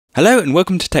Hello and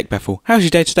welcome to TechBaffle. How's your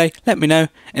day today? Let me know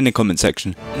in the comment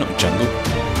section. Not jungle,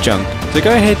 junk. So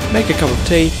go ahead, make a cup of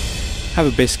tea, have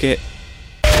a biscuit.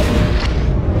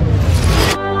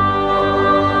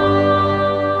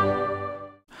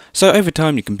 So over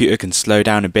time your computer can slow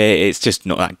down a bit. It's just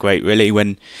not that great really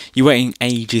when you're waiting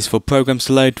ages for programs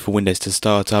to load, for Windows to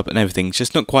start up and everything's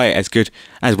just not quite as good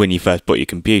as when you first bought your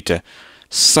computer.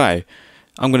 So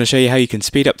I'm going to show you how you can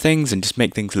speed up things and just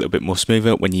make things a little bit more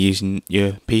smoother when you're using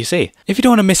your PC. If you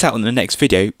don't want to miss out on the next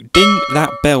video, ding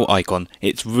that bell icon.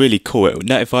 It's really cool. It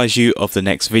notifies you of the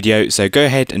next video, so go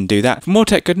ahead and do that. For more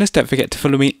tech goodness, don't forget to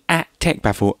follow me at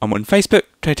TechBaffle. I'm on Facebook,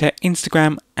 Twitter,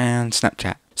 Instagram and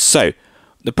Snapchat. So,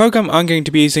 the program I'm going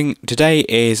to be using today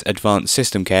is Advanced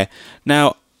SystemCare.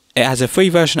 Now, it has a free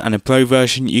version and a pro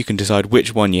version. You can decide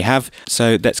which one you have.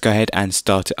 So let's go ahead and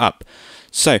start it up.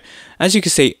 So, as you can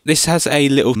see, this has a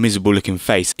little miserable looking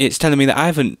face. It's telling me that I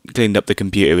haven't cleaned up the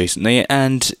computer recently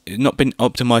and not been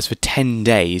optimized for 10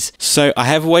 days. So I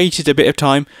have waited a bit of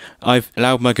time. I've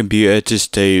allowed my computer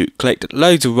just to collect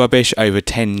loads of rubbish over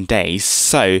 10 days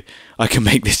so I can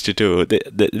make this tutorial.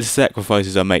 The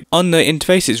sacrifices I make. On the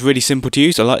interface, it's really simple to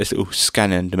use. I like this little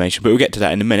scan animation, but we'll get to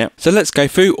that in a minute. So let's go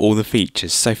through all the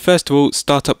features. So first of all,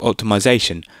 startup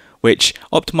optimization, which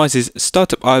optimizes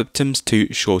startup items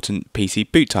to shorten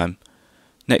PC boot time.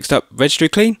 Next up, registry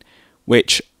clean,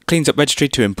 which cleans up registry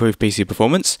to improve PC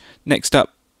performance. Next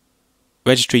up,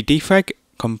 registry defrag,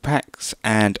 compacts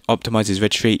and optimizes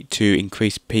registry to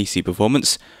increase PC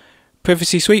performance.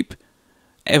 Privacy sweep,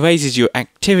 erases your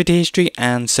activity history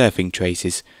and surfing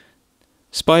traces.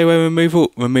 Spyware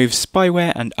removal, removes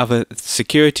spyware and other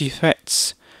security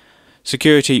threats.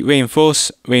 Security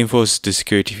reinforce, reinforces the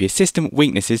security of your system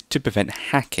weaknesses to prevent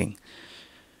hacking.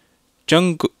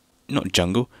 Junk,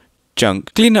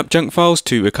 clean up junk files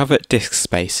to recover disk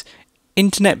space.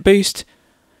 Internet boost,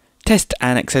 test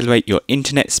and accelerate your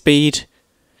internet speed.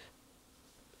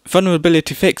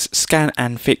 Vulnerability fix, scan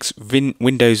and fix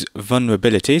Windows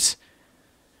vulnerabilities.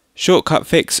 Shortcut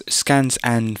fix, scans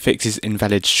and fixes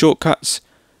invalid shortcuts.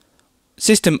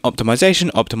 System optimization,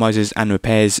 optimizes and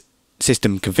repairs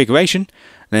system configuration.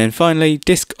 And then finally,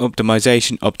 disk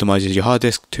optimization, optimizes your hard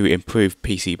disk to improve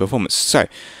PC performance. So,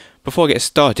 before I get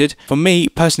started, for me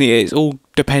personally, it's all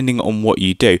depending on what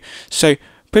you do. So,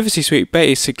 Privacy Sweep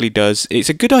basically does, it's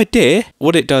a good idea.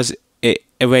 What it does, it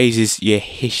erases your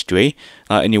history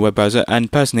in your web browser,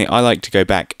 and personally, I like to go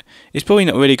back. It's probably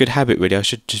not a really good habit really, I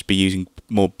should just be using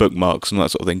more bookmarks and that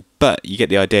sort of thing, but you get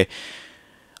the idea.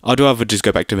 I'd rather just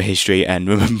go back to my history and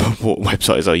remember what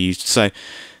websites I used, so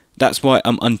that's why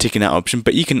I'm unticking that option,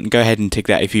 but you can go ahead and tick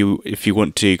that if you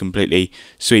want to completely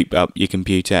sweep up your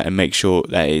computer and make sure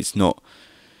that it's not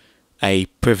a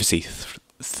privacy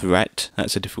threat.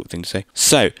 That's a difficult thing to say.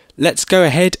 So, let's go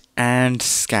ahead and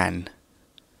scan.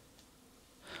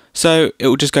 So, it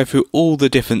will just go through all the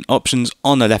different options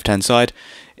on the left hand side.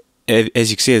 As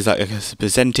you can see, there's like a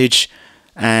percentage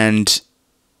and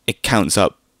it counts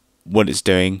up what it's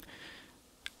doing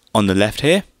on the left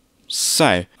here.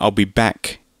 So, I'll be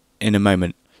back in a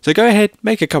moment. So go ahead,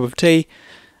 make a cup of tea,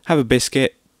 have a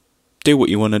biscuit, do what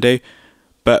you want to do,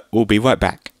 but we'll be right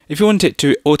back. If you want it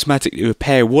to automatically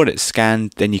repair what it's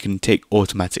scanned, then you can tick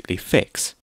automatically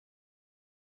fix.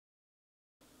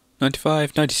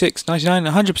 95, 96, 99,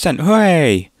 100%,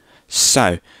 hooray!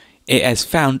 So, it has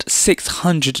found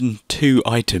 602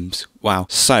 items. Wow.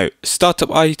 So, startup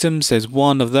items, there's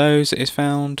one of those it is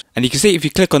found. And you can see if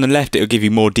you click on the left, it'll give you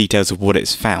more details of what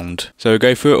it's found. So, we'll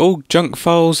go through it all. Junk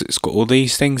files, it's got all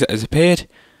these things that has appeared.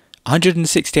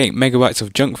 168 megabytes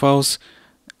of junk files.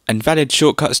 Invalid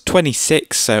shortcuts,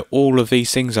 26. So, all of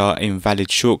these things are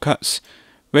invalid shortcuts.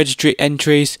 Registry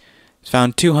entries. It's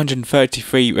found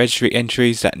 233 registry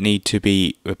entries that need to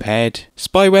be repaired.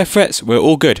 Spyware threats, we're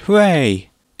all good. Hooray!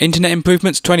 Internet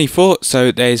improvements, 24,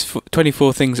 so there's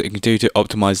 24 things that you can do to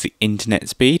optimize the internet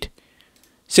speed.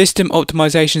 System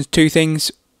optimizations, 2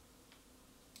 things.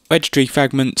 Registry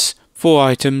fragments, 4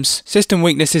 items. System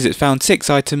weaknesses, it's found 6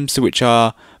 items, which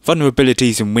are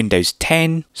vulnerabilities in Windows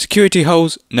 10. Security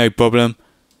holes, no problem.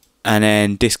 And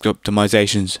then disk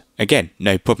optimizations, again,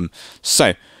 no problem.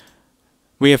 So,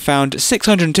 we have found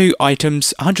 602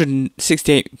 items,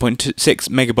 168.6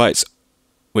 megabytes,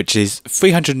 which is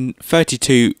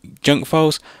 332 junk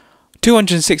files,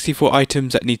 264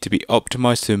 items that need to be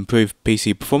optimized to improve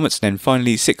PC performance, and then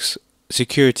finally 6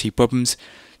 security problems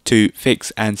to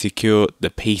fix and secure the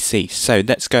PC. So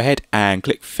let's go ahead and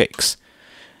click fix,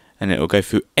 and it will go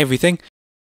through everything.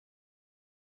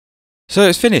 So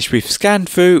it's finished. We've scanned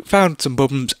through, found some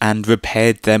problems and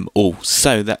repaired them all.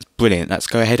 So that's brilliant. Let's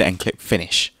go ahead and click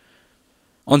finish.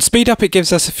 On speed up, it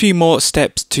gives us a few more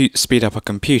steps to speed up our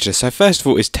computer. So first of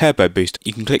all is turbo boost.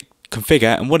 You can click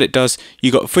configure, and what it does,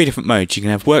 you've got 3 different modes. You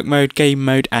can have work mode, game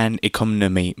mode and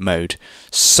economy mode.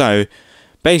 So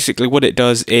basically what it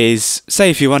does is, say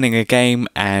if you're running a game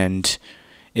and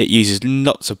it uses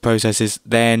lots of processes,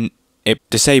 then it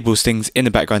disables things in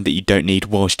the background that you don't need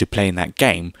whilst you're playing that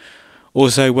game.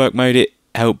 Also work mode, it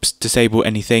helps disable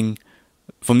anything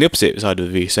from the opposite side of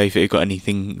the view. So if you've got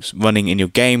anything running in your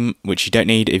game which you don't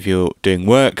need if you're doing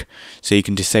work, so you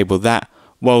can disable that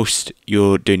whilst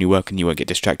you're doing your work and you won't get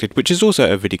distracted, which is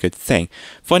also a really good thing.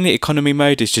 Finally, economy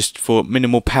mode is just for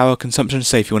minimal power consumption.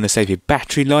 So if you want to save your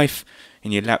battery life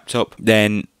in your laptop,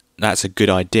 then that's a good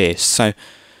idea. So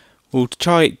we'll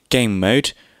try game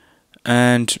mode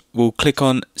and we'll click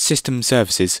on system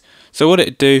services. So what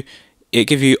it do, it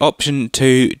gives you option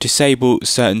to disable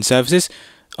certain services.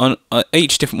 On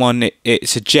each different one, it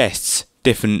suggests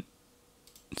different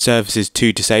services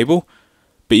to disable,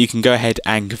 but you can go ahead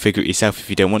and configure it yourself if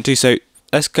you don't want to. So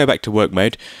let's go back to work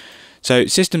mode. So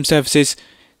system services,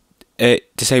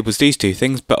 it disables these 2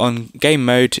 things, but on game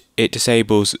mode it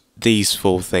disables these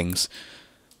 4 things.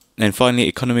 And then finally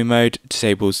economy mode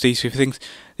disables these 3 things.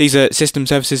 These are system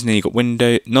services, and then you've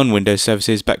got non-Windows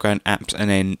services, background apps, and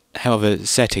then however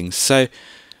settings. So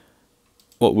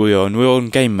what were we on? We were on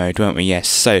game mode, weren't we? Yes.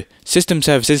 So system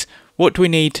services, what do we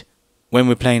need when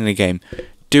we're playing the game?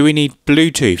 Do we need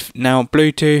Bluetooth? Now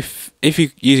Bluetooth, if you're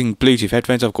using Bluetooth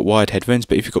headphones, I've got wired headphones,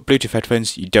 but if you've got Bluetooth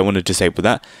headphones, you don't want to disable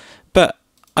that. But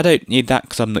I don't need that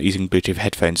because I'm not using Bluetooth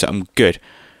headphones, so I'm good.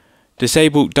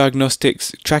 Disable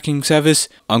diagnostics tracking servers.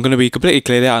 I'm going to be completely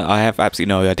clear there, I have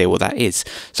absolutely no idea what that is.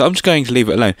 So I'm just going to leave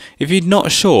it alone. If you're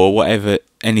not sure whatever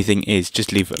anything is,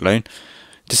 just leave it alone.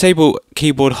 Disable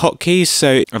keyboard hotkeys,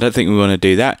 so I don't think we want to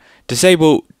do that.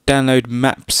 Disable download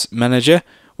maps manager.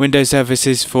 Windows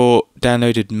services for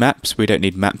downloaded maps. We don't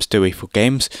need maps, do we, for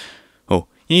games? Oh,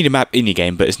 you need a map in your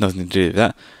game, but it's nothing to do with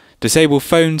that. Disable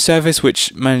phone service,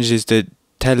 which manages the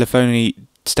telephony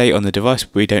state on the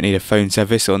device. We don't need a phone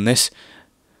service on this.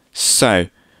 So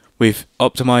we've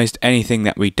optimized anything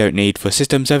that we don't need for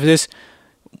system services.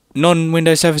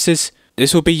 Non-Windows services,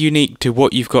 this will be unique to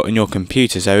what you've got on your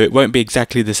computer, so it won't be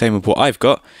exactly the same with what I've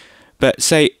got. But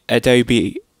say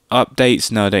Adobe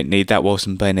updates, no, I don't need that whilst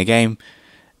I'm playing a game.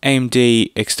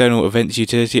 AMD external events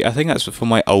utility, I think that's for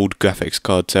my old graphics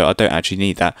card, so I don't actually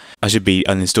need that. I should be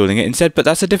uninstalling it instead, but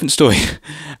that's a different story.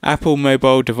 Apple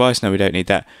mobile device, no, we don't need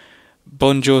that.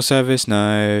 Bonjour service,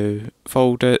 no.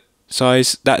 Folder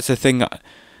size, that's a thing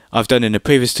I've done in a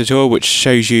previous tutorial which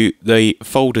shows you the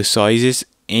folder sizes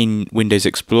in Windows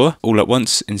Explorer all at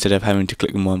once instead of having to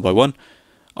click them one by one.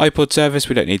 iPod service,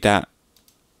 we don't need that.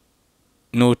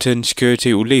 Norton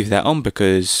security, we'll leave that on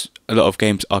because a lot of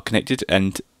games are connected,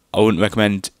 and I wouldn't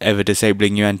recommend ever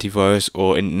disabling your antivirus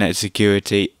or internet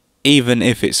security, even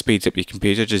if it speeds up your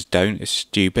computer. Just don't, it's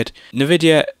stupid.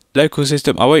 NVIDIA local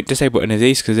system, I won't disable any of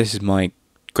these because this is my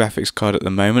graphics card at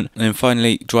the moment. And then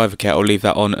finally driver care, I'll leave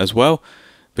that on as well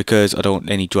because I don't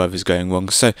want any drivers going wrong.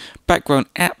 So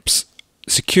background apps,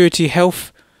 security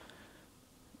health,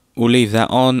 we'll leave that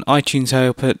on. iTunes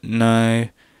helper, no.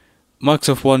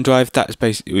 Microsoft OneDrive, that's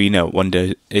basically, you know,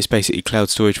 Windows, it's basically cloud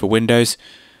storage for Windows.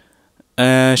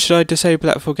 Should I disable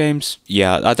that for games?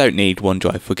 Yeah, I don't need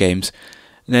OneDrive for games.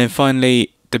 And then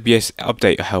finally, WS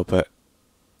update helper,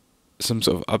 some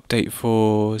sort of update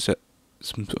for, is that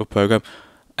some sort of program?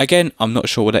 Again, I'm not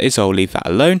sure what that is, so I'll leave that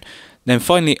alone. Then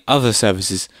finally, other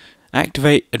services.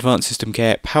 Activate advanced system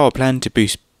care power plan to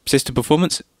boost system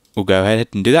performance. We'll go ahead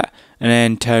and do that. And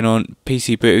then turn on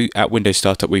PC boot at Windows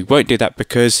startup. We won't do that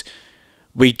because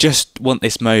we just want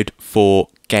this mode for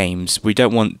games. We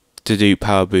don't want to do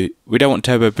power boot. We don't want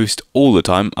turbo boost all the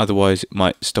time, otherwise it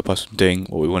might stop us from doing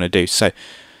what we want to do. So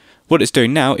what it's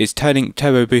doing now is turning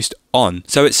turbo boost on.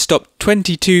 So it's stopped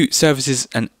 22 services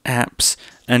and apps,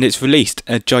 and it's released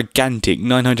a gigantic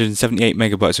 978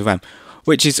 megabytes of RAM,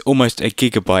 which is almost a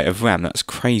gigabyte of RAM. That's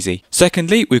crazy.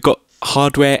 Secondly, we've got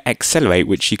hardware accelerate,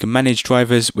 which you can manage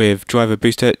drivers with driver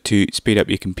booster to speed up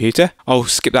your computer. I'll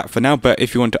skip that for now, but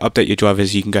if you want to update your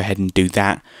drivers, you can go ahead and do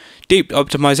that. Deep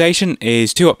optimization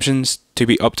is 2 options to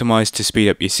be optimized to speed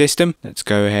up your system. Let's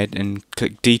go ahead and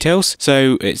click details.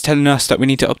 So it's telling us that we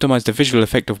need to optimize the visual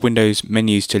effect of Windows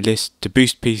menus to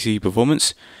boost PC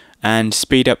performance and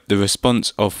speed up the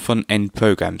response of front-end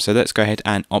programs. So let's go ahead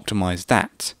and optimize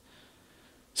that.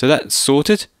 So that's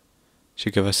sorted.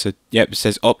 Should give us a, yep, it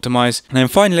says optimize. And then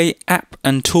finally, app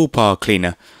and toolbar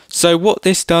cleaner. So what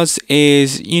this does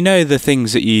is, you know, the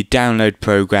things that you download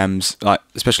programs, like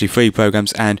especially free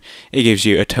programs, and it gives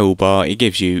you a toolbar, it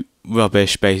gives you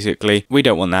rubbish basically. We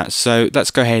don't want that, so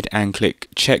let's go ahead and click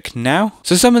check now.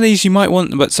 So some of these you might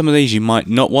want, but some of these you might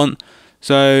not want.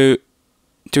 So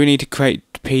do we need to create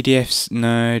PDFs?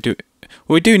 No.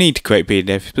 We do need to create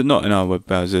PDFs, but not in our web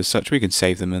browser as such. We can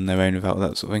save them on their own without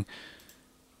that sort of thing.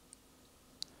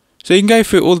 So you can go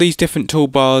through all these different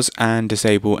toolbars and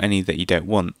disable any that you don't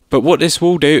want. But what this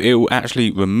will do, it will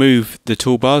actually remove the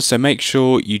toolbars, so make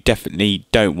sure you definitely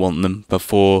don't want them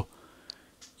before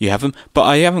you have them. But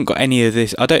I haven't got any of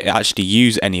this. I don't actually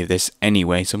use any of this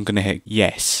anyway, so I'm going to hit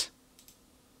yes.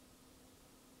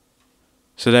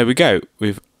 So there we go.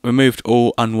 We've removed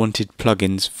all unwanted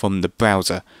plugins from the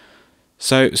browser.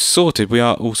 So sorted, we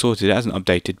are all sorted. It hasn't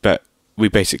updated, but we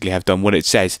basically have done what it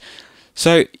says.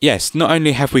 So yes, not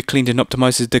only have we cleaned and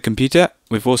optimized the computer,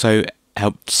 we've also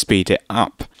helped speed it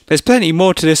up. There's plenty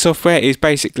more to this software. It's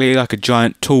basically like a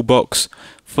giant toolbox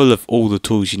full of all the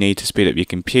tools you need to speed up your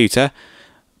computer.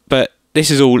 But this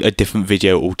is all a different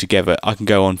video altogether. I can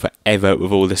go on forever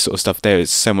with all this sort of stuff. There is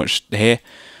so much here.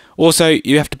 Also,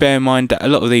 you have to bear in mind that a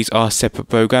lot of these are separate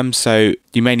programs, so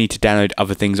you may need to download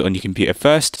other things on your computer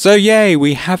first. So yay,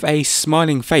 we have a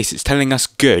smiling face. It's telling us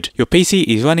good. Your PC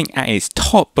is running at its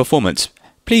top performance.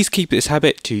 Please keep this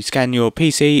habit to scan your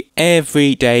PC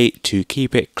every day to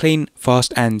keep it clean,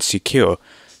 fast and secure.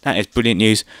 That is brilliant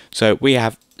news. So we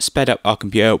have sped up our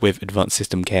computer with advanced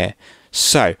SystemCare.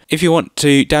 So if you want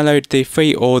to download the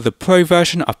free or the pro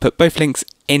version, I've put both links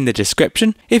in the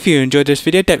description. If you enjoyed this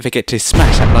video, don't forget to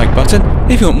smash that like button.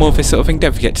 If you want more of this sort of thing,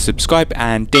 don't forget to subscribe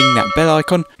and ding that bell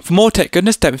icon. For more tech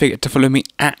goodness, don't forget to follow me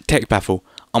at TechBaffle.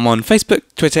 I'm on Facebook,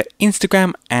 Twitter,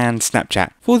 Instagram and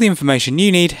Snapchat. For all the information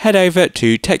you need, head over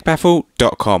to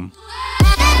techbaffle.com.